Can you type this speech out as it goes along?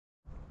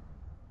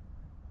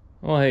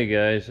Well, hey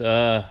guys,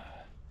 so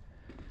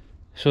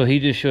he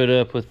just showed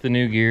up with the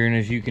new gear, and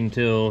as you can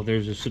tell,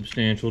 there's a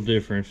substantial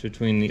difference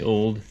between the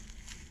old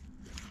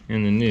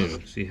and the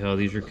new. See how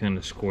these are kind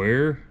of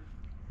square?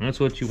 That's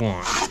what you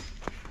want.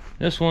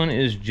 This one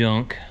is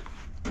junk.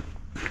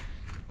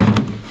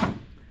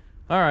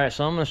 Alright,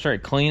 so I'm going to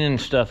start cleaning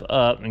stuff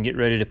up and get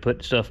ready to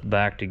put stuff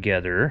back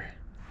together.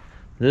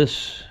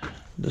 This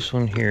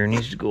one here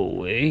needs to go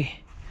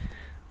away.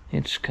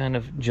 It's kind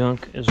of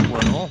junk as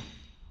well.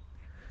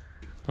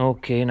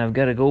 Okay, and I've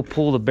got to go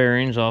pull the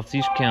bearings off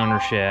these counter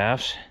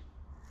shafts.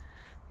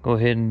 Go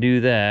ahead and do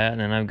that, and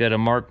then I've got to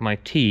mark my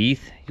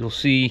teeth. You'll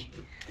see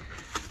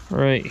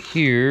right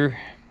here.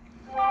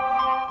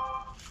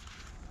 Got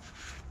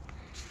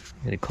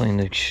to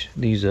clean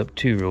these up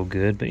too real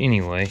good, but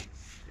anyway.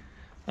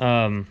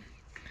 You'll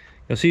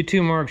see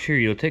two marks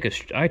here.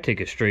 I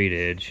take a straight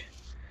edge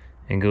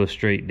and go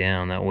straight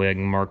down. That way I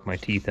can mark my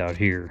teeth out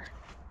here.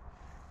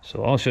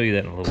 So I'll show you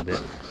that in a little bit.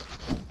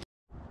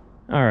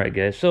 Alright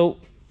guys, so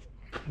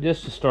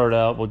just to start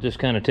out, we'll just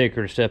kind of take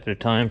her a step at a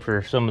time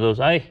for some of those.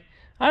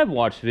 I've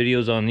watched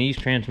videos on these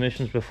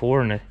transmissions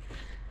before, and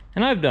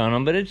I've done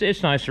them, but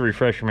it's nice to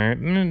refresh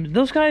them.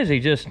 Those guys,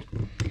 it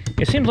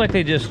seems like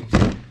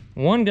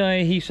one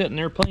guy, he's sitting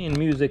there playing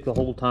music the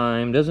whole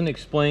time, doesn't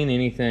explain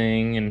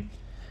anything. And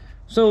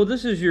so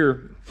this is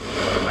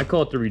I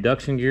call it the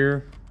reduction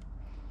gear.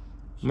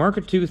 Mark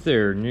a tooth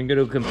there, and you're going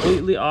to go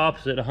completely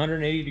opposite,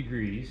 180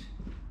 degrees.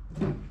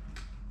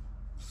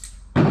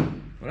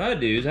 What I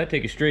do is I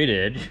take a straight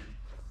edge.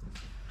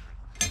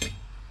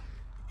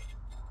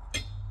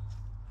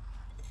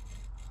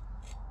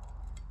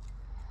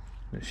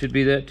 It should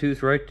be that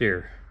tooth right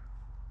there.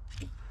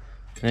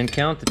 Then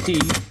count the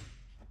teeth.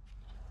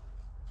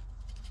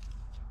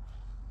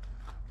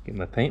 Get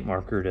my paint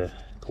marker to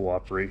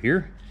cooperate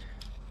here.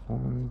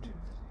 1, 2,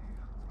 3,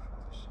 4,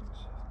 5, 6,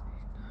 7,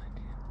 8, 9, 10,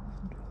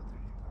 11, 12, 13, 14,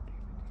 15,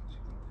 16, 17,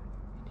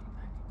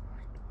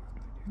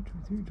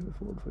 18, 19, 20, 21, 22, 23,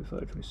 24,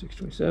 25, 26,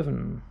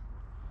 27.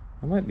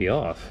 I might be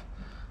off.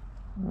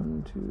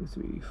 1, 2,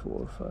 3,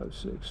 4, 5,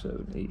 6,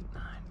 7, 8,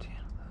 9, 10,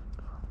 11,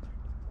 12,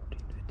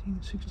 13, 14,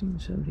 15, 16,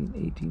 17,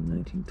 18,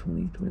 19,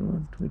 20,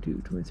 21,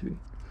 22, 23,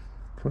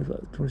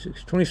 25,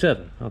 26,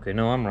 27. Okay,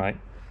 no, I'm right.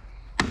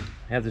 I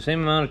have the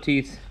same amount of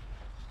teeth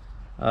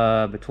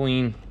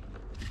between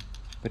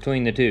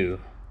the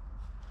two.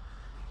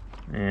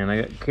 And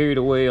I got carried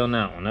away on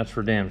that one. That's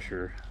for damn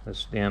sure.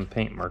 This damn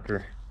paint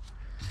marker.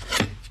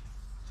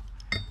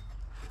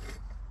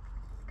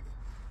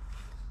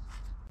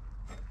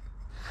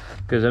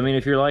 Because, I mean,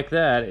 if you're like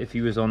that, if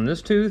you was on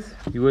this tooth,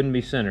 you wouldn't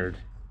be centered.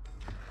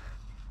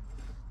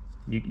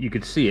 You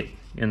could see it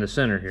in the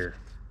center here.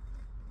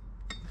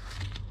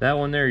 That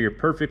one there, you're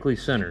perfectly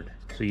centered.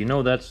 So you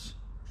know that's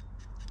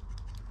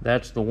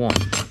the one.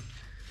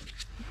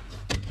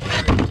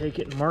 Take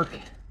it and mark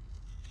it.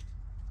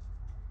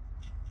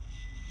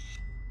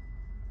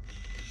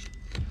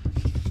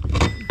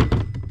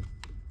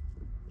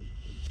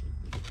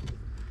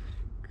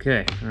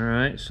 Okay,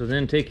 alright, so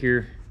then take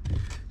your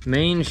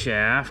main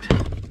shaft,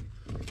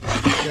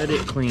 get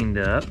it cleaned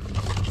up.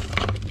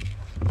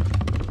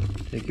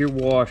 Take your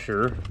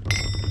washer,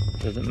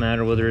 doesn't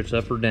matter whether it's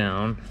up or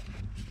down.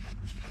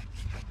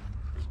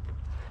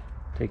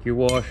 Take your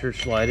washer,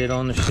 slide it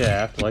on the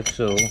shaft like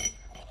so.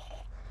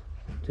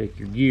 Take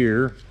your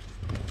gear,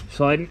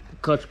 slide it,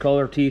 clutch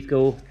collar teeth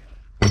go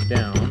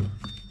down.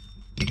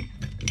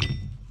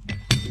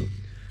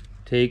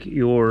 Take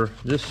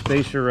this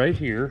spacer right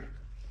here.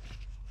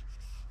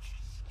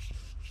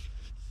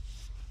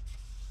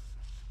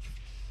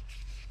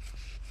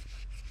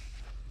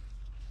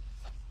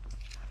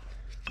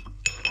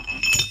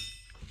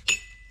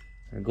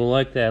 Go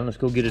like that. Let's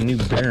go get a new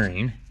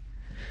bearing.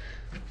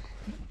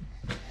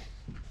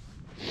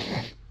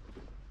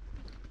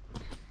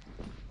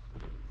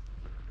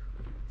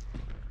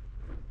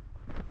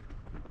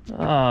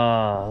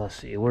 Let's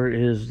see, where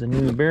is the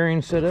new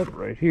bearing set up?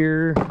 Right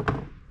here.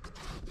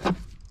 I'll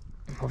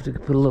have to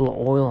put a little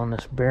oil on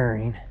this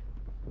bearing.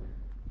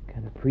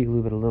 Kind of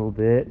pre-lube it a little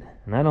bit.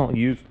 And I don't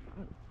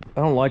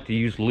like to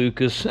use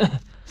Lucas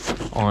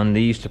on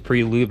these to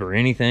pre-lube or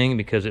anything,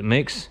 because it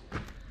makes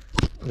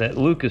that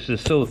Lucas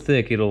is so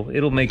thick,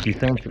 it'll make you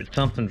think that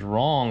something's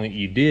wrong that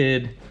you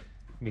did,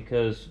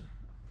 because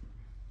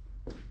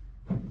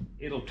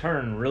it'll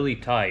turn really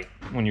tight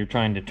when you're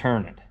trying to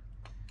turn it,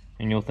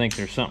 and you'll think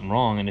there's something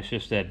wrong, and it's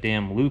just that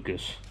damn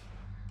Lucas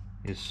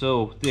is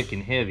so thick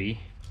and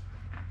heavy.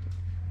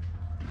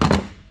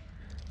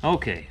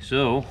 Okay,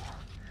 so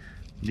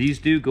these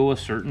do go a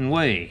certain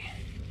way.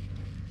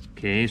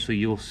 Okay, so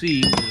you'll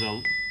see there's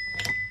a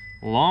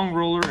long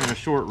roller and a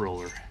short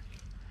roller.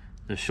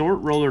 The short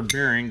roller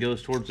bearing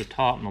goes towards the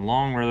top, and the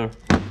long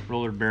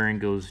roller bearing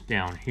goes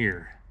down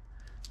here.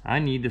 I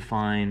need to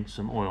find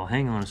some oil.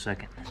 Hang on a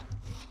second.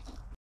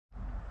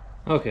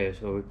 Okay,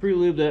 so we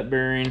pre-lube that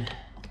bearing.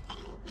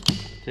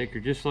 Take her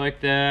just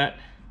like that.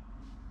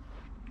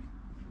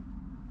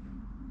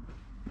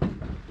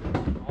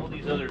 All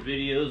these other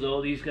videos,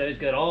 all these guys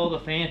got all the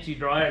fancy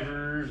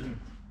drivers and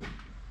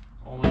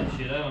all that shit.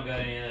 shit. I don't got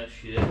any of that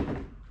shit.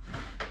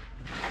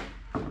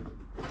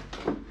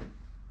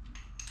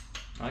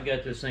 I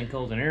got this thing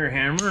called an air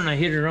hammer, and I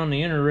hit it on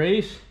the inner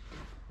race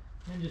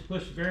and just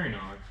push the bearing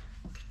on.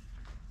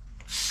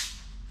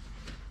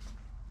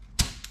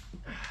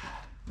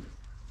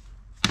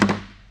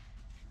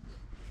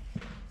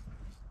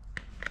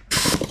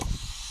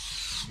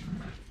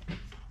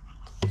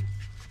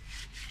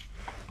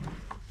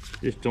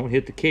 Just don't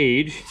hit the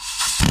cage.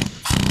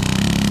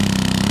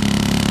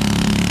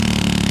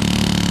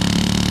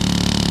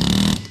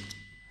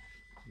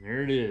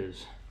 There it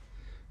is.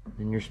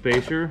 Then your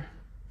spacer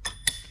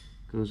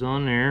goes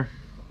on there.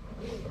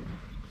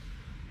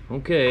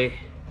 Okay.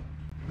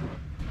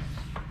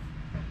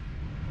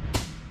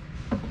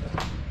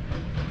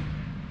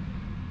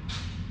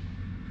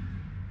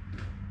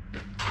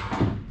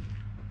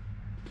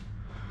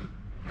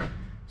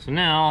 So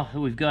now that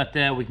we've got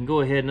that, we can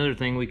go ahead. Another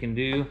thing we can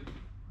do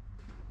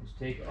is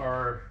take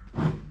our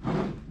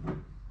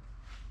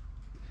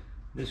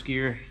this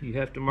gear. You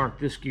have to mark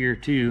this gear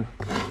too.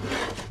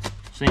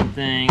 Same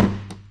thing,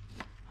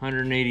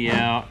 180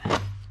 out.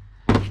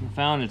 I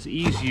found it's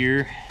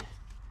easier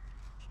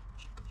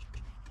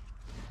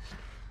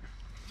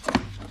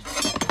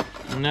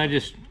and I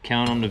just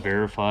count them to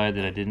verify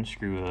that I didn't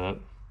screw up.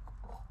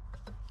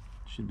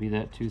 Should be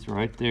that tooth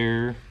right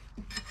there.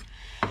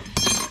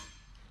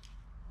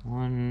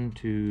 1,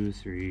 2,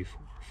 3,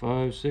 4,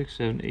 5, 6,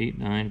 7, 8,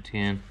 9,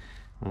 10,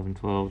 11,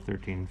 12,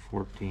 13,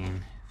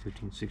 14,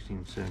 15,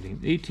 16,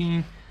 17,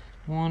 18.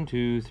 1,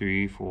 2,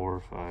 3,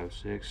 4, 5,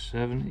 6,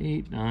 7,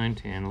 8, 9,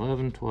 10,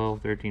 11,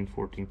 12, 13,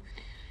 14,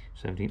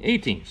 17,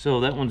 18. So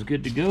that one's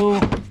good to go.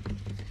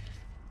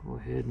 Go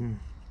ahead and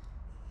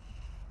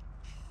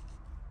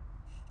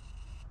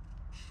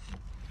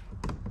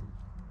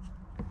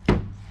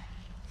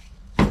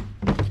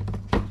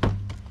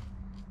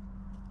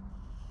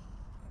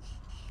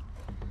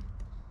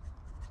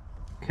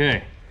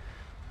okay,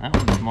 that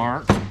one's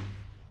marked.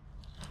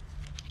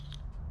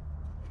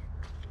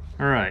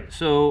 Alright,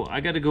 so I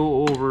got to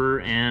go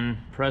over and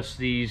press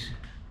these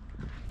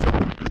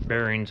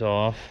bearings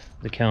off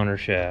the counter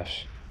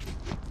shafts.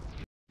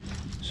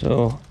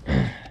 So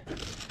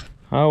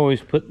I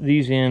always put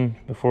these in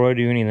before I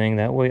do anything,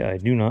 that way I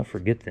do not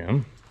forget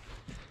them,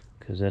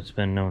 because that's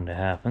been known to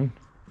happen.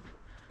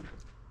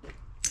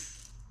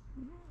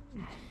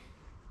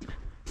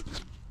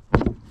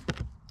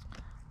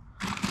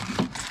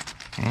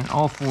 And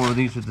all four of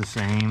these are the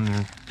same,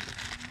 there's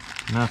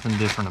nothing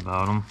different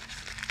about them.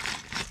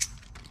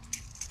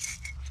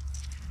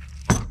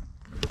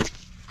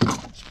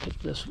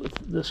 This with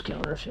this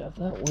counter shaft,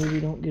 that way we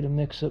don't get a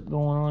mix-up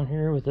going on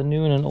here with a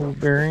new and an old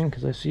bearing,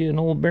 because I see an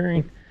old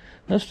bearing.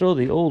 Let's throw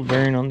the old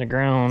bearing on the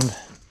ground.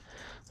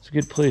 It's a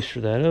good place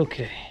for that.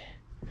 Okay.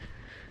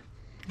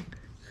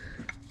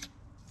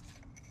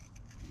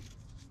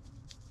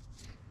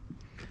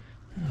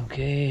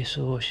 Okay,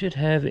 so I should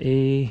have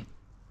I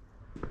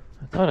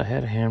thought I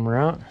had a hammer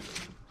out.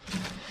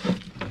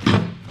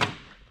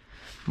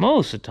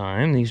 Most of the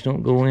time these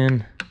don't go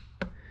in,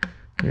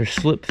 they're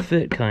slip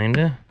fit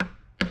kinda.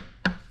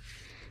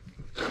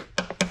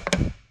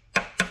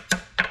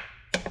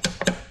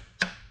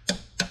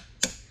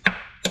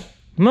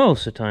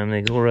 Most of the time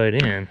they go right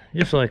in,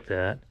 just like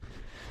that.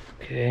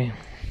 Okay.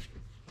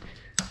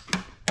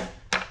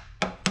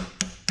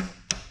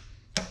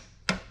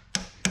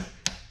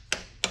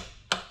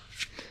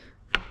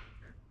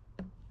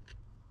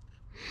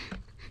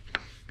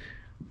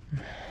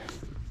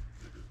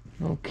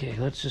 Okay,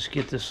 let's just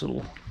get this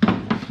little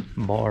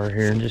bar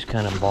here and just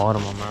kind of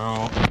bottom them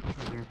out.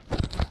 They're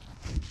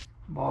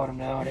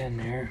bottomed out in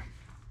there.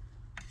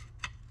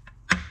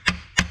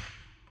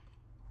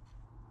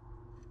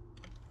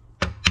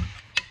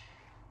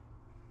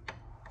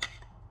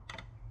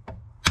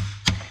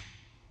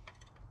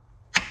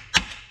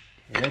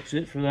 That's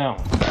it for that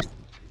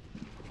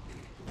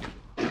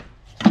one.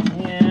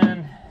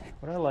 And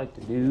what I like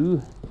to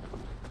do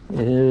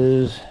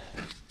is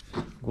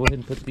go ahead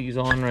and put these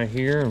on right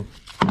here.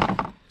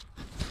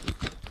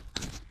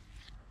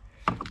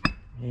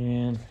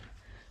 And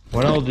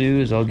what I'll do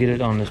is I'll get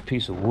it on this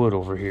piece of wood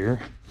over here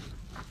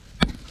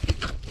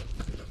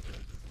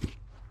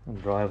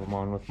and drive them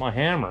on with my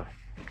hammer.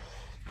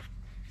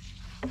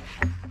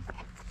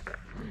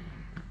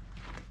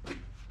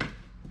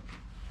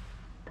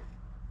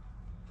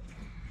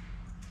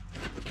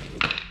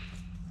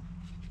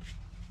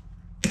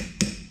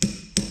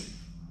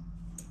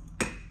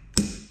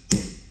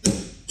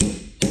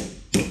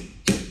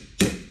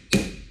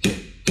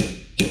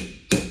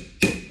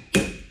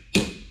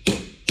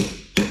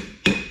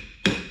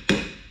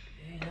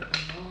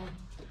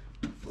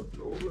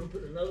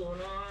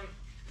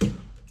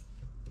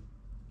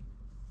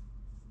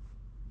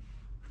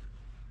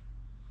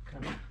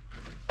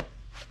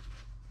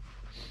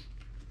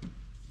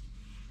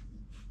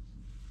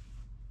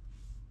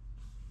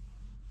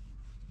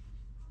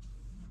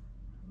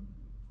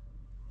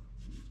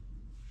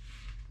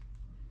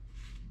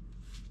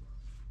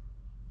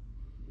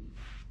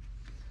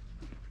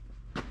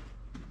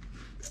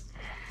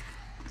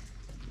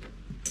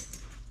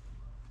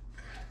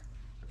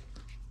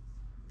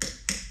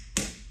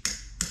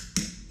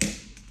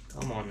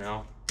 Come on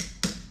now.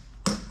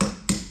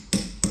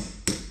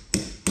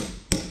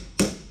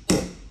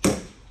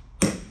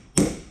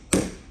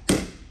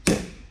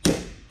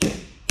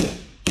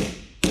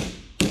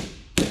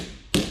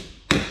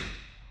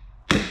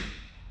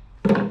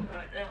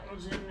 Alright, that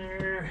one's in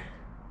there.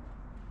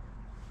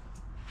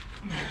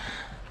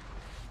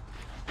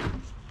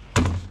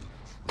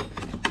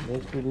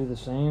 Basically do the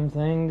same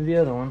thing to the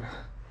other one.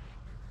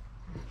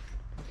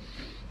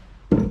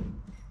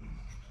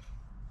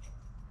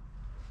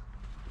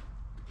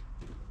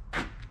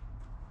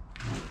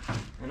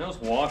 And those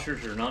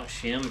washers are not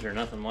shims or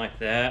nothing like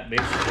that.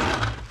 Basically,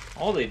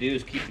 all they do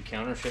is keep the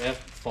counter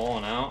shaft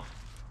falling out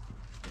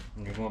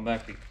when you're going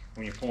back to,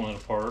 when you're pulling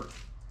it apart,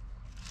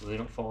 so they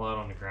don't fall out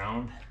on the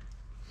ground.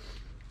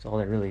 That's all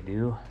they really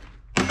do.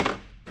 I'm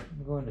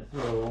going to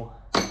throw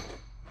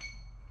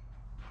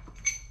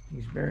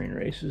these bearing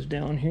races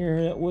down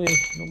here, that way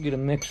I don't get a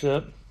mix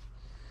up.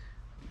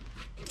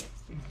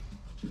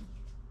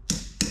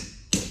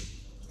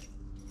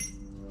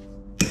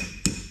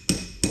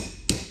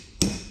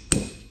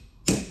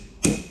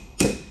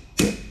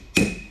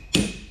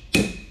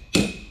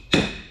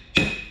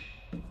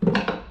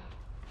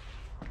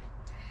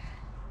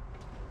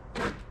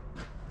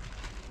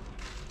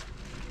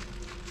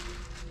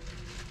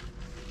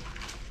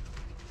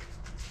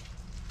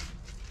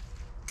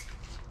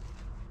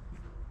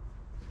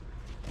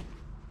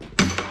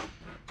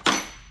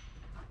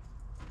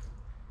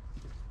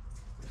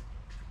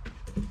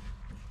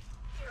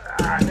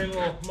 And then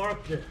we'll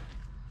mark the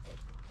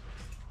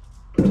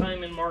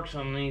timing marks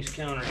on these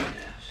counter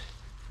shafts.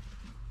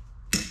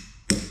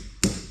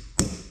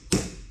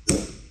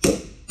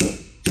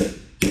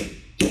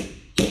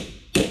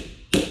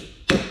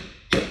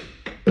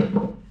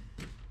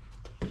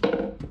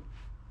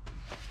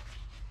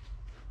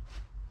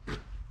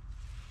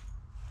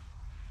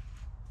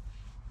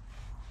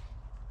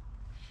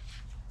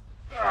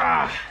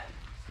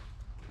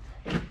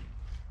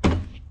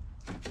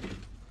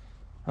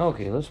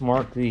 Okay, let's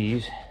mark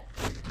these.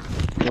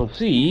 You'll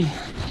see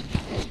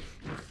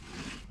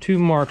two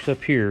marks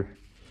up here.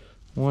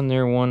 One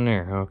there, one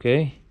there,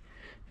 okay?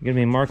 You're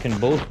gonna be marking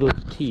both those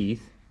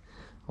teeth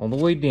all the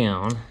way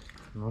down.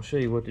 And I'll show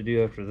you what to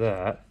do after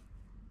that.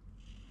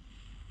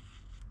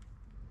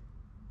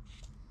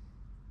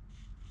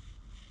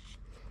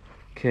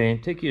 Okay,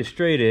 and take you a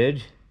straight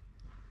edge.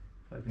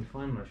 If I can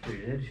find my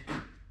straight edge.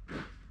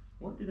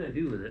 What did I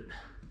do with it?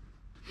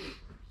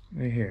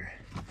 Right here.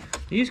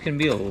 These can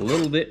be a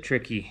little bit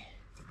tricky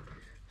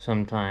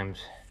sometimes.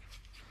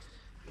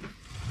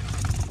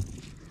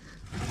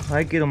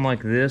 I get them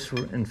like this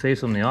and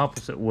face them the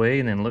opposite way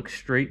and then look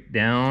straight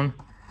down,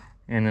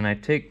 and then I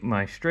take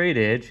my straight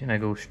edge and I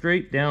go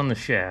straight down the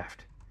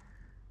shaft.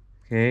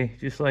 Okay,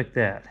 just like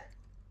that.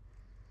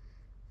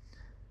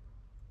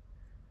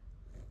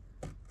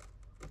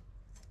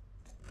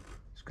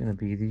 It's gonna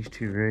be these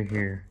two right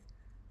here.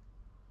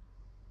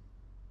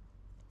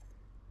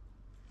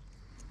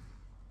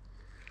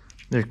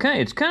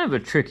 It's kind of a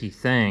tricky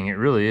thing, it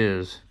really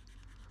is.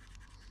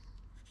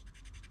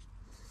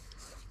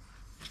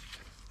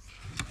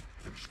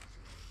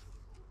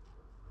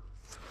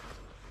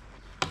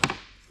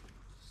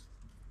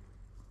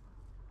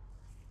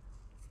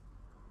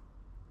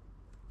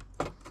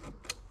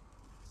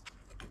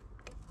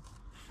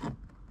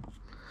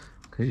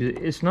 Because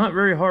it's not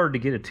very hard to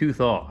get a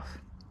tooth off.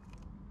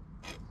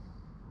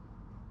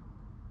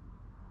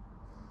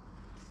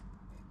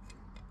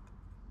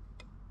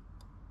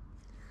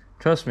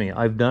 Trust me,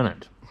 I've done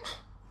it.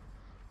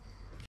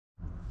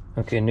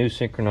 Okay, new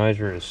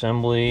synchronizer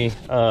assembly.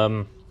 It's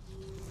kind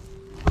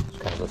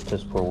of a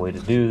piss poor way to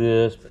do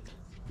this, but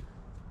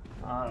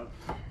don't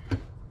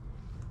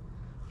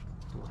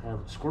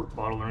have a squirt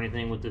bottle or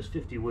anything with this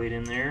 50 weight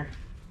in there.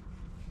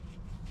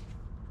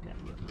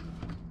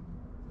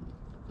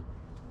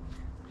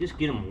 Just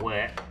get them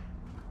wet.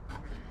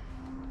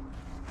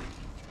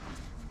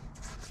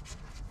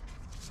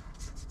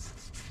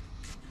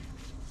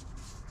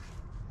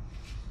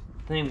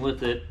 Thing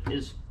with it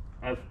is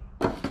I've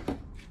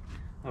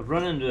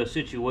run into a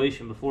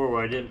situation before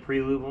where I didn't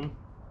pre-lube them,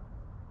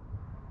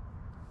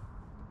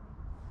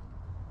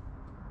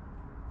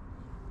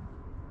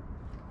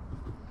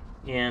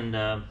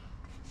 and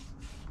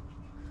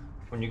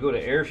when you go to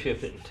air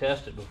shift it and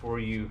test it before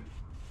you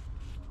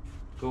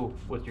go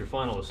with your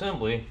final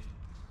assembly,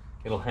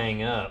 it'll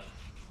hang up.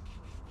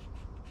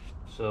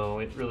 So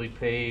it really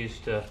pays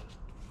to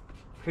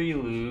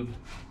pre-lube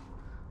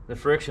the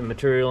friction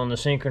material on the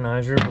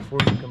synchronizer before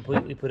you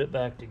completely put it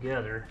back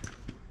together.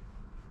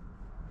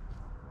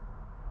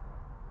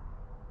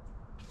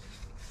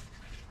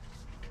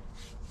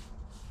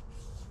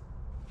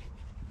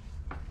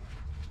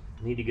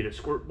 Need to get a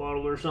squirt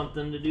bottle or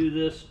something to do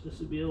this. This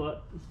would be a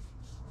lot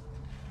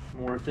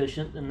more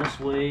efficient than this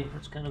way.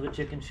 It's kind of a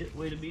chicken shit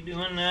way to be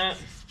doing that.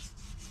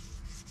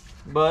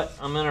 But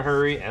I'm in a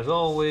hurry, as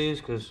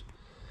always, because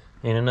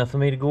ain't enough of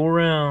me to go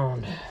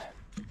around.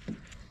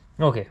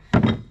 Okay.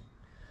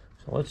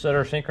 So let's set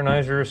our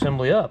synchronizer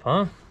assembly up,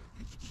 huh?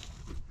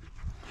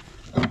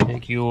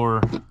 Take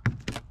your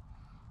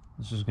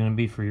This is going to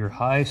be for your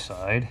high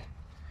side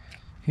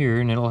here,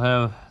 and it'll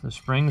have, the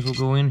springs will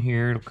go in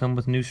here. It'll come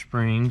with new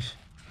springs.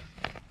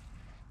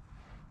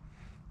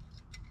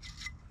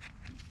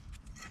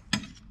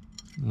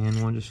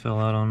 And one just fell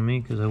out on me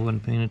because I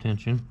wasn't paying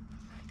attention.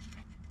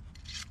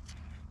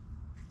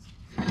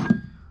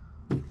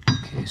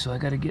 Okay, so I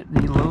got to get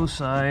the low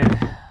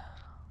side.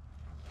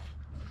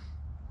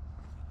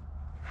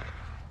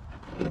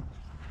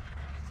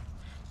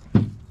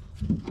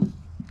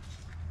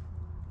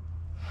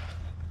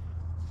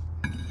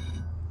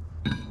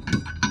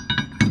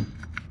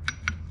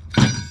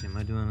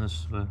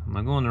 Am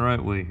I going the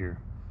right way here?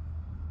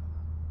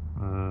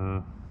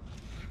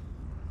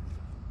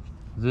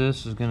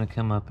 This is going to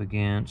come up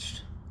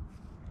against.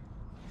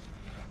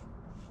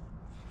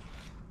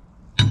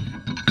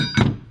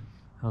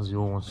 How's the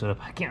old one set up?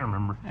 I can't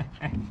remember.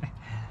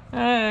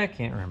 I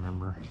can't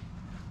remember.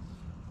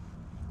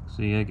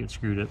 See, I get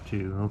screwed up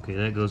too. Okay,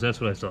 that goes.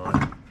 That's what I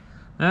thought.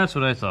 That's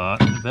what I thought.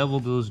 The bevel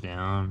goes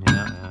down.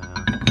 Yeah.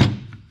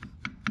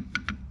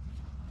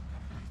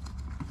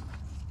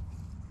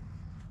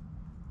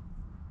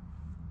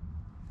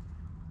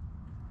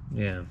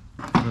 Yeah.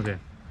 Okay.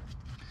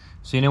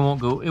 See, and it won't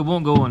go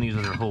in these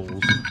other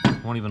holes.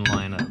 It won't even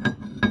line up.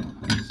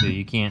 So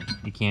you can't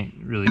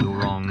really go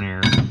wrong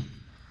there.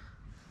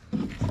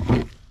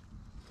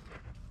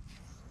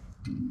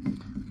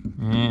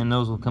 And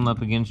those will come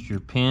up against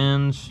your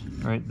pins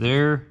right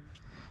there.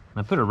 And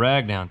I put a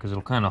rag down because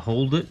it'll kind of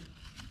hold it.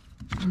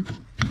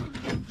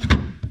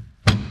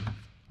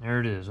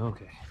 There it is.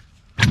 Okay.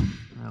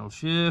 That'll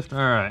shift. All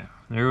right.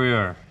 There we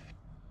are.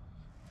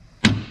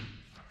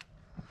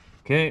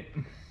 Okay.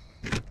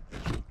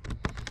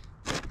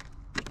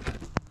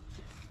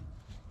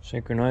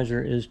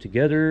 Synchronizer is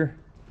together.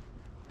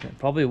 That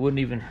probably wouldn't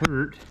even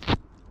hurt.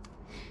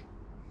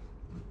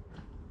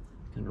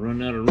 Gonna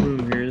run out of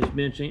room here. This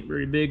bench ain't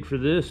very big for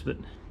this, but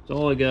it's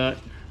all I got.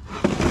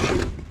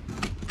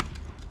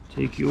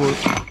 Take your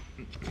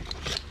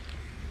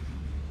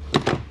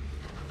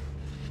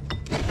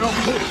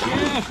output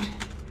shaft.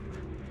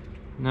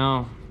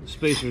 Now the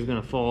spacer is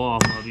gonna fall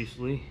off,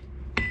 obviously.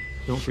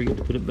 Don't forget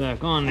to put it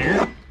back on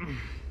there.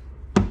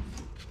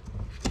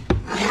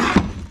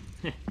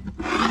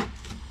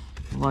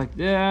 Like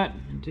that,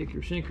 and take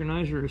your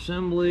synchronizer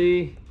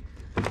assembly.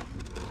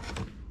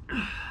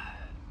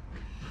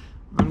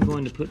 I'm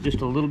going to put just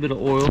a little bit of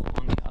oil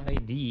on the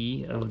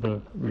ID of the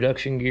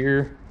reduction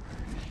gear.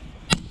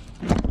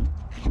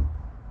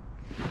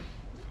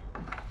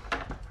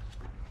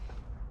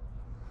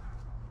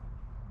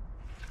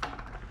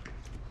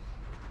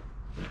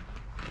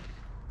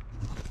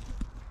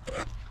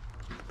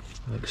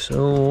 Like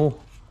so.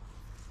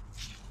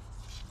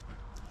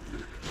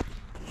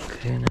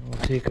 Okay, now we'll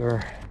take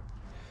our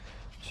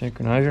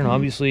synchronizer, and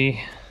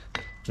obviously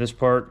this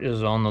part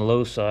is on the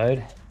low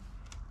side.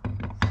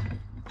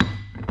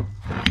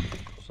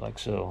 Just like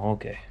so.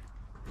 Okay.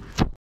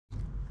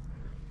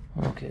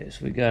 Okay,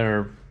 so we got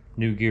our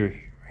new gear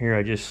here.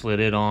 I just slid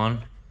it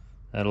on.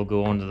 That'll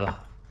go onto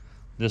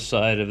this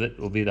side of it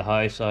will be the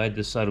high side.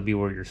 This side will be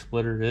where your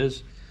splitter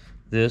is.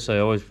 This I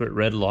always put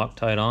red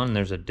Loctite on, and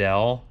there's a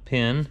dowel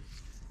pin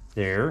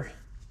there.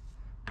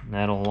 And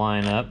that'll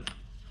line up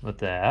with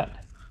that.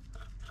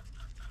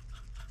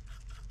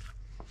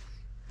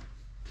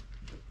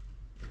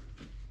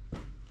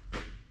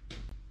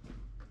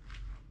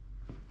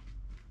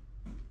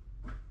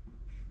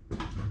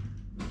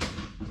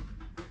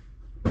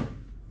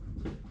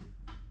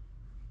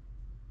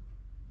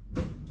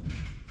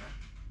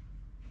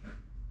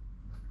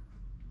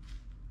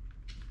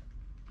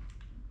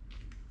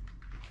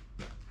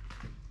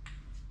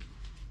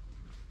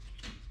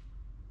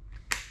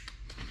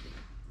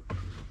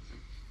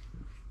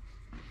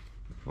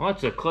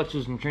 Lots of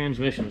clutches and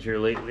transmissions here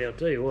lately, I'll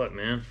tell you what,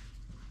 man.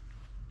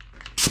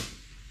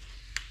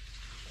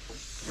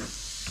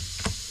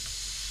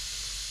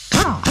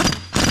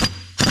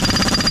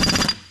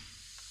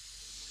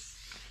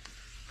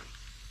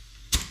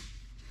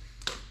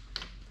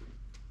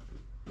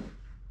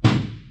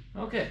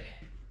 Okay,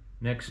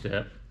 next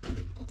step.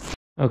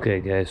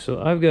 Okay guys, so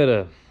I'll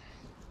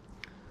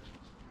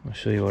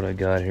show you what I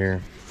got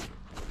here.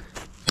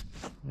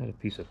 I got a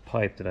piece of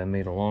pipe that I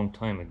made a long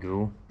time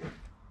ago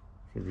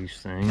for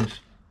these things.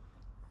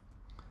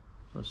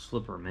 Let's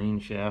slip our main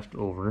shaft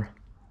over.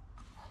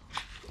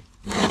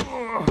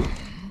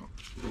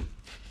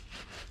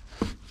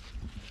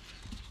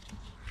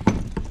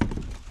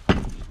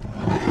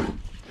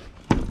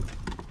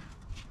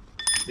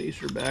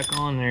 Spacer back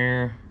on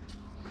there.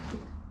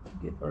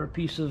 Get our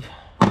piece of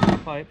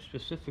pipe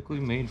specifically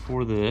made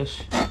for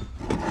this. Let's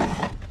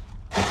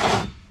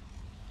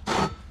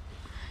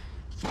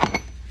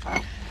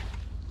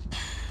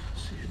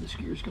see, this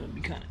gear's gonna be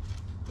kind of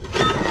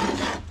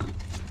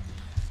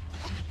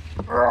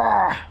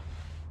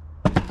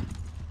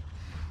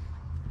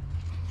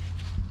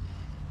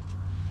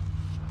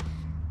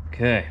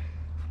okay.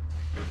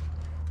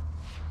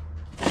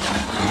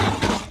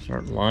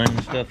 Start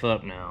lining stuff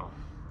up now.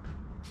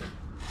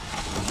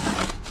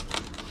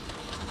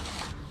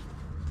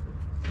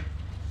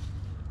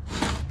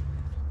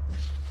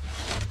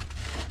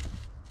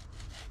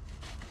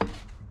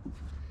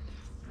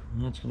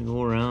 That's gonna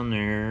go around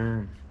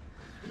there.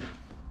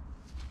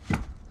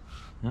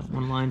 That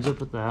one lines up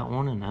with that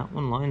one, and that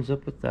one lines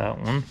up with that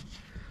one.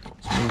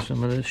 Let's move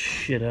some of this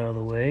shit out of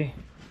the way.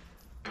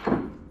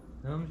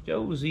 Comes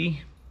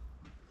Josie.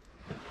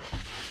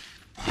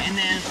 And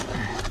then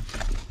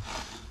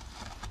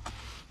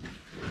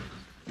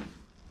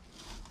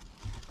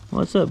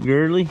what's up,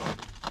 girly?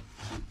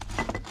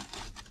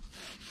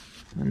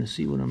 Trying to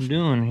see what I'm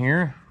doing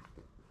here.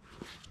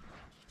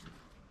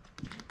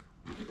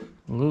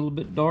 A little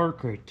bit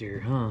dark right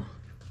there, huh?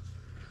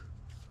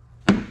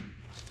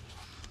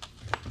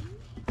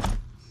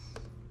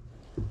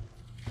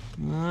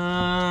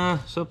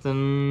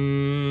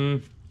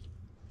 Something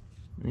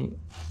ain't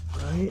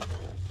right.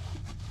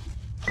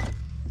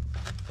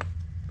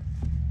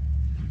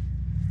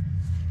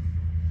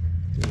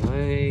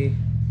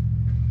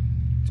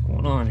 What's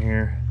going on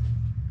here?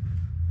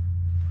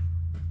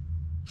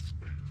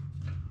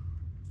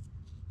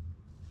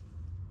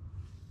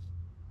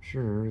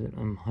 Sure that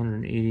I'm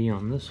 180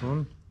 on this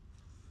one.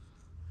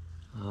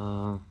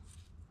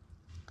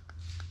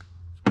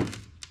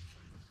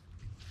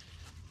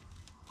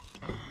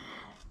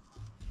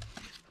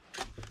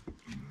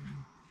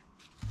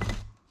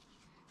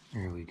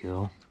 There we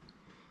go.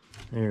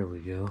 There we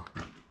go.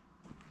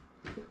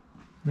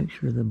 Make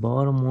sure the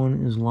bottom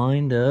one is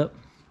lined up.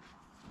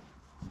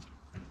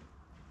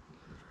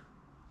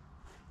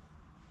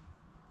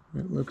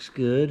 That looks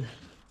good.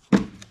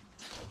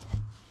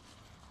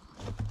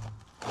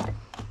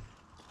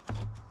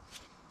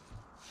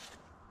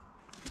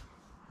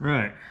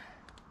 Right.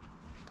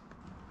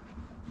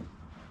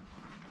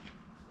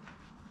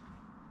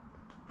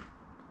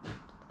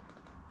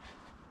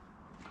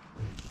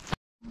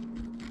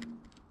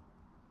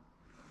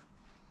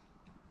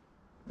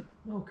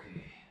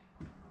 Okay.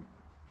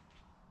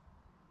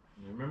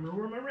 Remember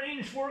where my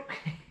range fork?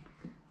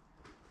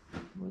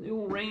 Where the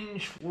old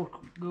range fork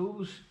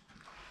goes.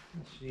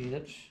 Let's see,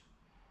 that's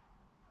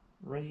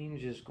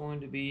range is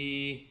going to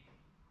be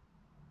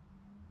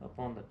up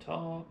on the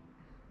top.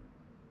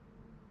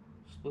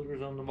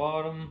 Splitters on the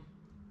bottom.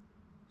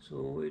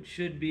 So it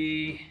should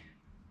be,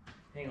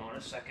 hang on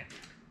a second.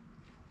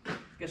 I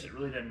guess it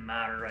really doesn't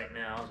matter right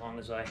now as long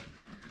as I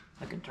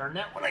can turn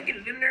that when I get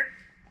it in there.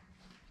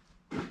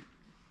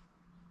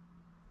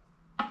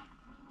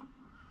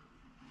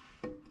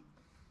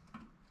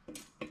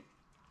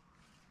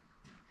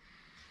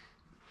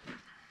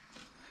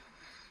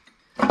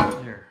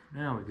 There,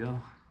 now we go.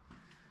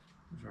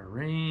 There's our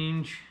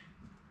range.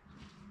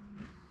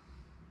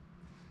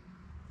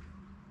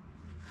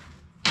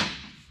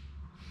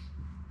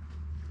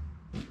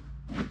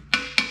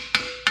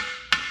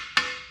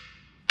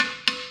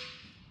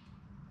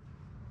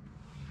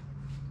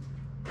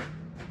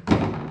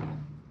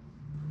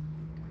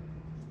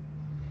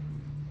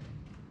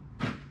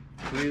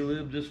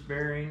 Pre-lube this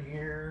bearing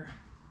here.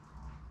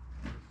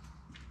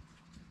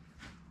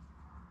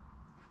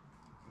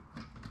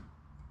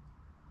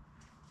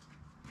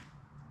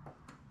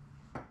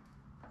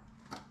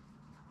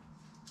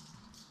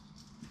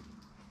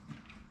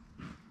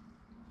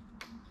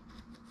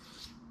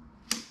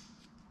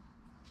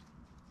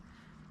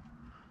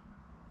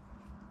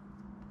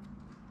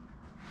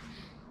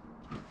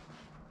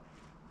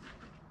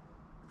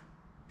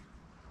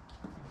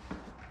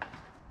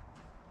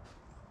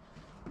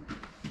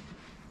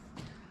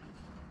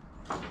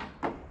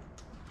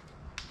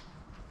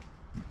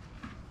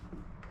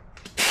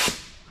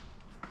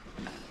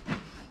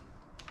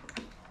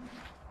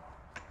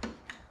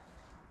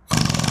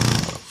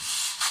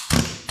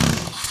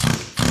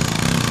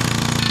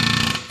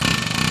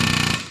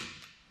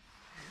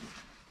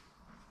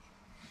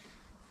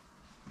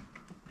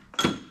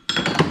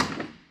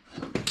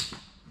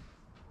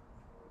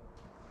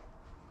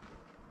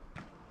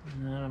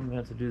 I'm gonna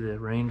have to do the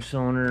range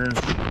cylinder and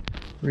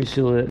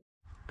reseal it.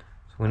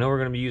 So we know we're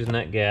gonna be using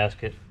that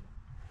gasket.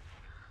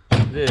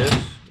 This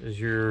is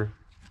your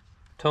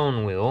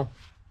tone wheel.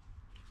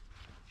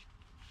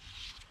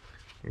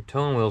 Your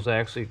tone wheel is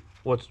actually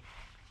what's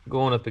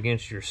going up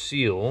against your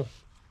seal.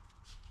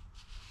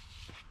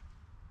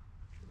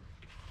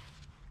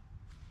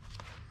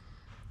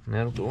 And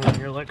that'll go in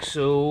here like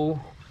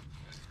so.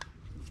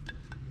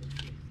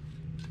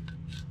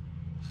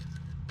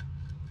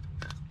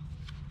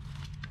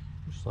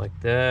 Just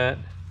like that.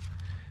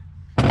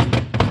 That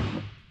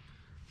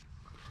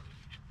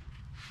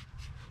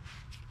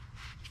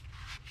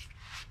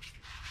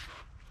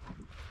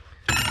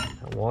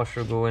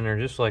washer will go in there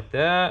just like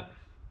that.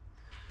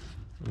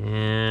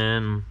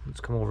 And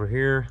let's come over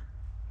here.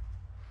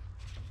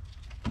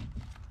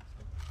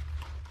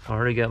 I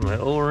already got my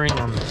O-ring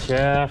on the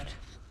shaft.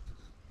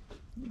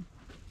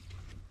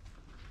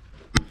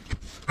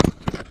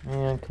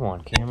 And come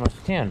on, camera,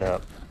 stand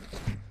up.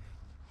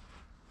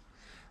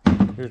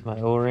 Here's my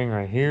O-ring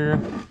right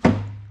here.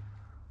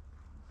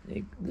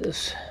 Take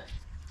this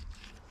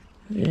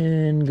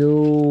and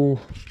go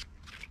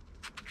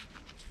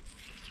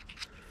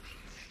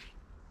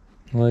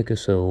like a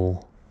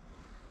so.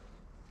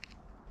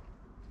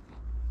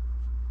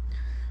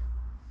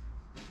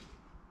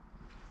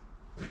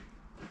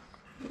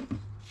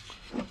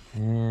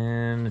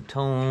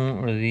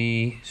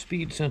 the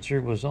speed sensor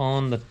was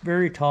on the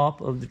very top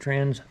of the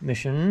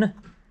transmission.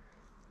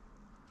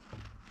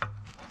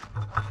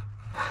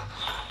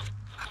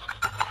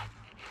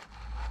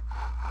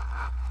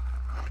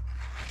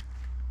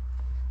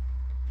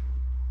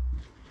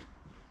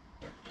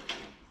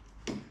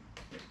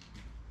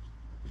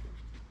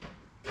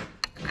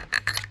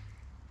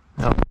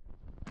 Oh.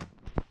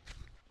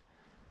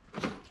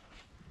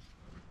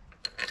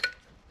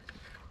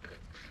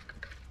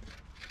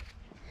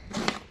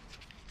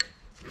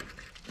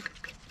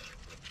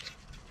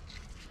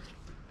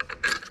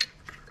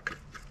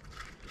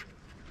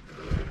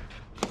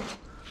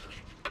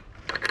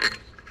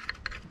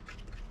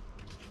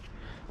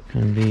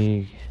 Gonna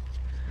be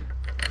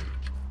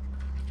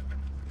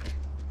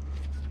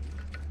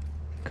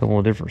a couple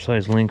of different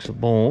size lengths of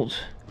bolts.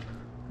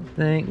 I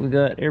think we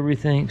got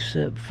everything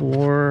except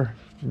for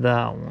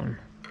that one.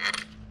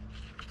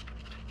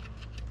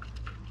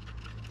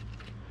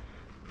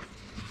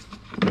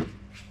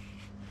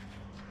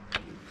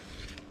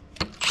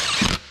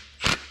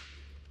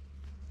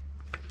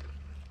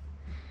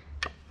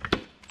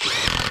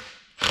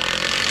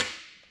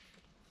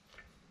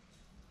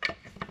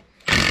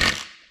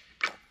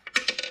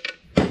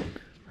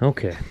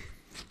 Okay.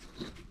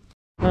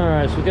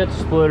 Alright, so we got the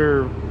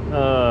splitter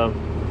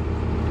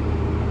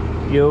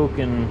yoke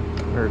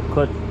or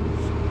clutch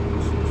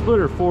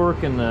splitter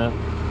fork and the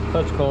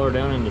clutch collar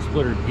down in the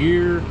splitter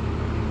gear.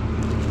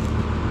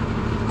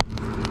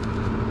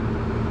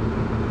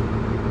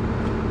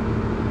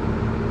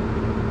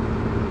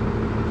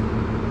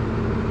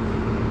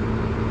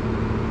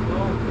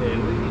 Okay,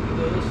 we need to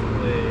go this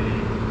way.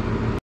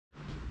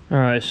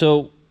 Alright,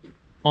 so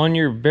on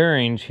your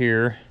bearings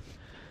here,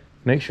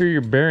 make sure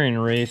your bearing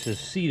race is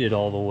seated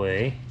all the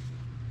way.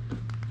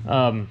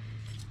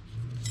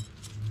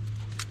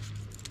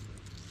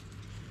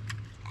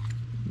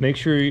 Make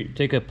sure you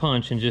take a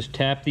punch and just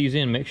tap these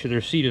in. Make sure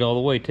they're seated all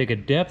the way. Take a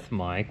depth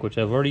mic, which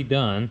I've already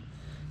done,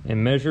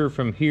 and measure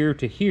from here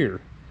to here.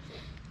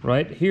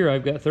 Right here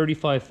I've got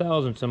 35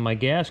 thousandths and my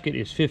gasket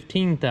is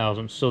 15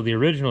 thousandths, so the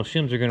original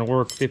shims are going to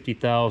work 50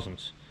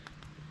 thousandths.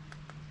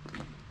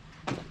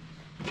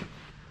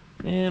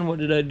 And what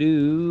did I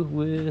do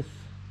with...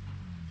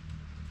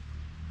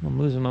 I'm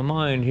losing my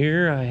mind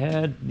here. I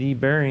had the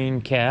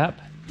bearing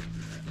cap.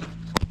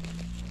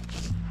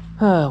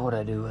 What'd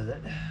I do with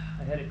it?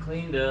 I had it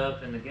cleaned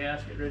up and the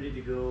gasket ready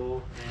to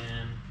go,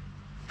 and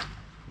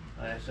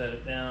I set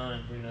it down,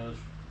 and who knows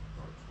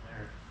what's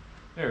there.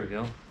 There we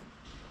go.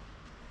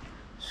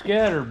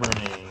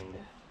 Scatterbrained.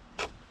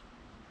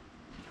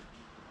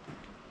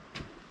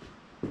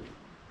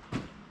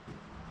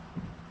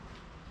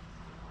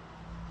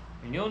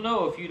 And you'll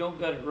know if you don't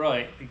got it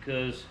right,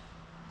 because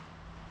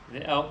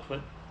the output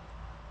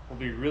will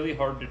be really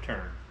hard to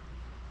turn.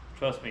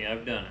 Trust me,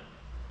 I've done it.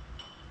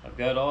 I've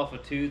got off a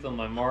tooth on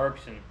my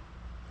marks and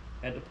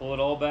had to pull it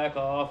all back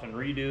off and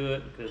redo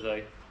it because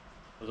I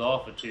was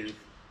off a tooth.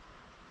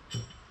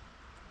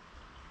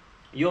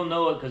 You'll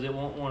know it because it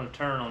won't want to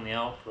turn on the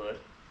output.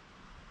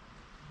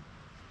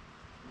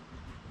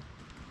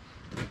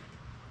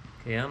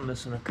 Okay, I'm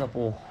missing a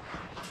couple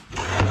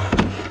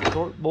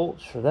short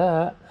bolts for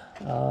that.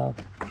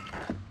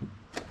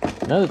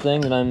 Another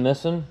thing that I'm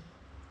missing,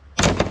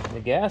 in the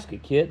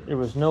gasket kit, there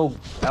was no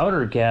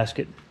outer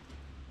gasket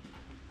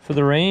for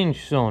the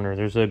range cylinder.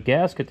 There's a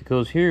gasket that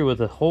goes here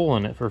with a hole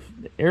in it for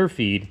air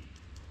feed,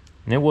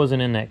 and it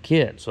wasn't in that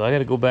kit. So I got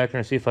to go back there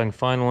and see if I can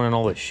find one in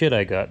all the shit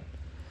I got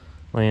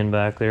laying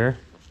back there.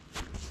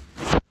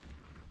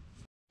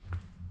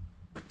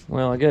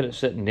 Well, I got it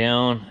sitting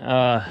down.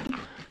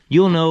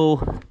 You'll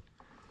know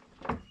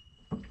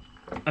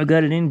I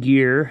got it in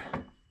gear.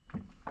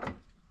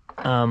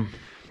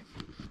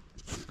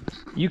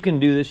 You can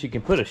do this. You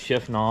can put a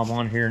shift knob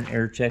on here and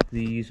air check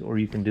these, or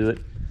you can do it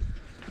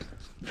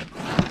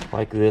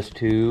like this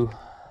too.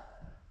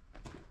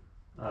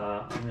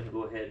 I'm going to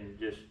go ahead and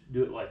just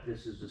do it like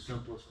this is the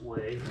simplest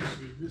way. Let's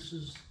see, this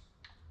is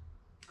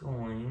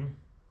going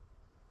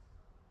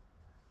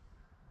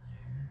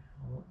there.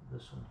 I want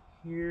this one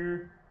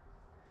here,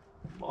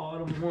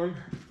 bottom one.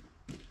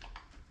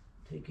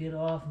 Take it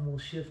off and we'll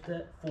shift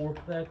that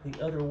fork back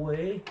the other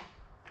way.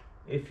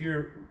 If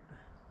you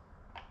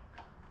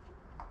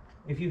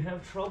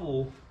have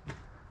trouble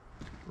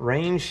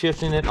range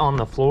shifting it on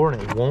the floor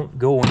and it won't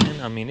go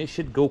in, I mean, it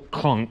should go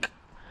clunk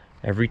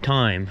every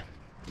time.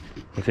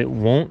 If it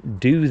won't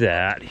do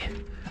that,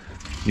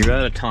 you're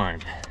out of time.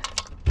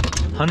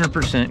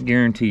 100%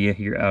 guarantee you,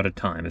 you're out of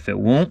time. If it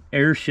won't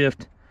air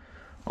shift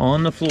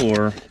on the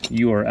floor,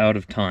 you are out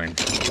of time.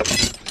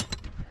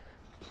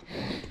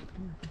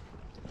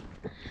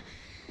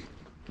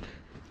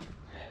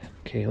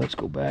 Okay, let's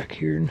go back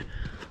here.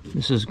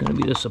 This is going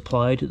to be the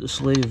supply to the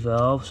slave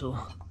valve, so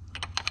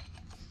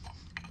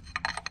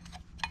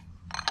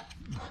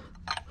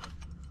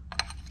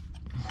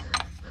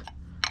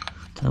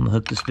time to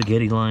hook the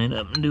spaghetti line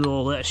up and do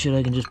all that shit,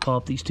 I can just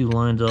pop these two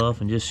lines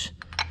off and just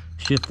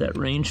shift that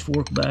range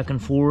fork back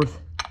and forth.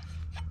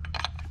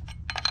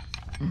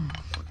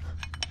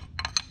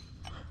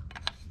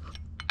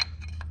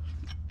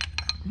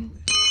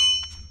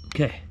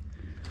 Okay,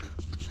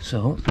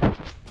 so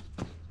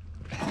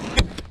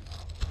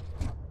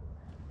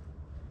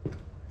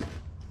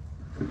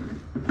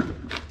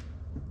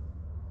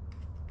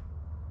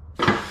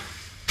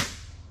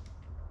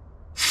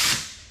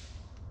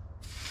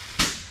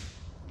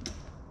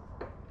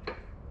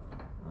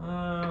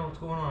what's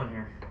going on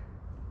here?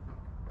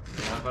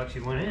 How about she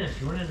went in?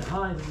 She went into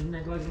high, but didn't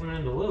act like it went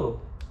into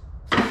low.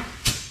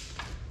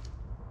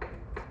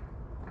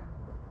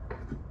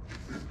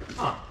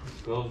 Huh,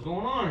 what's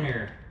going on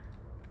here?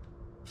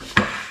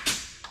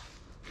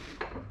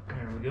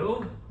 There we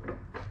go.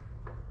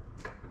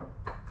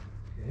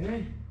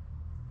 Okay.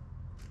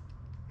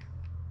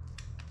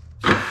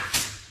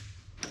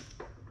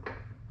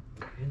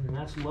 And then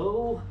that's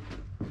low.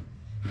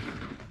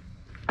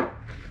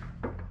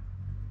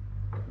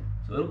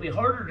 So it'll be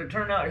harder to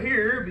turn out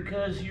here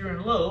because you're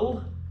in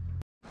low.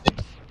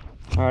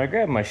 All right, I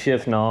grabbed my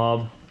shift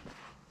knob.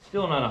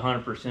 Still not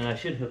 100%. I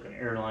should hook an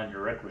air line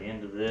directly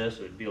into this.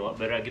 It'd be a lot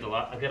better. I got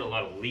a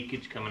lot of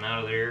leakage coming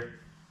out of there.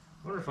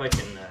 I wonder if I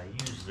can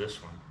use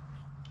this one.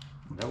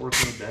 Would that work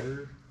any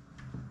better?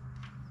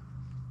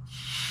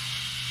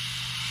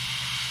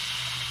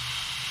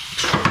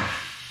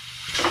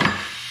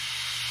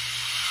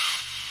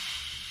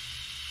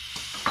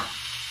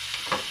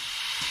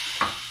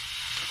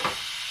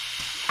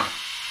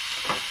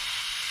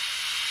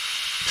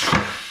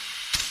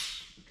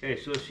 Okay,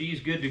 so she's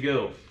good to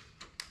go.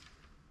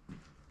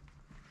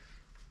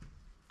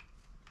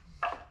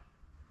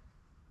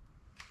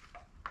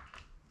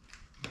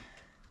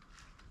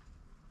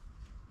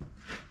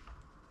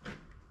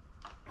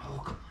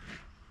 Oh, come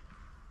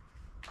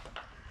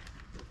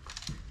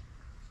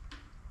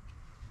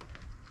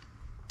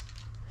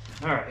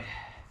on. All right,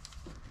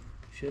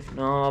 shift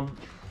knob.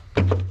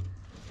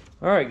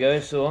 All right,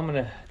 guys, so I'm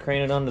gonna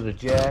crane it onto the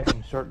jack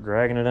and start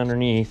dragging it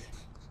underneath.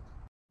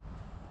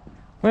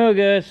 Well,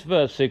 guys, it's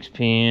about 6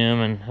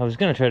 p.m. and I was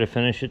gonna try to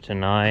finish it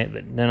tonight,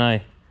 but then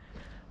I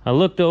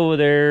looked over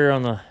there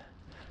on I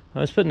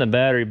was putting the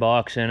battery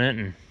box in it,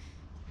 and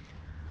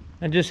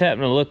I just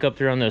happened to look up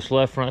there on this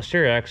left front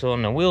steer axle,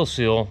 and the wheel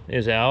seal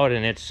is out,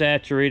 and it's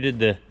saturated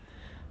the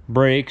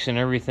brakes and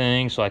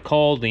everything. So I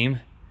called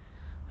him.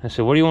 I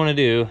said, "What do you want to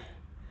do?"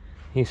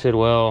 He said,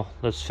 "Well,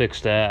 let's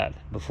fix that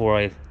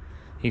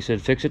he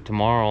said, fix it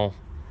tomorrow,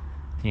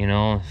 you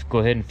know, go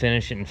ahead and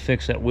finish it and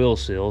fix that wheel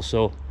seal."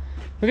 So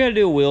we got to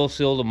do a wheel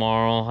seal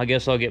tomorrow. I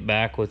guess I'll get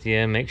back with you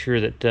and make sure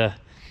that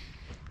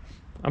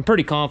I'm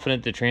pretty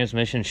confident the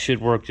transmission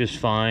should work just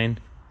fine.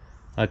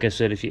 Like I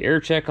said, if you air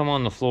check them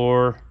on the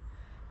floor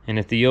and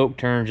if the yoke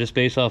turns, just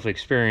based off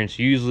experience,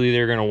 usually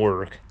they're going to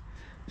work.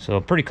 So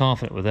I'm pretty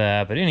confident with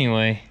that. But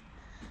anyway,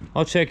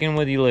 I'll check in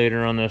with you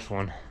later on this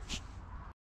one.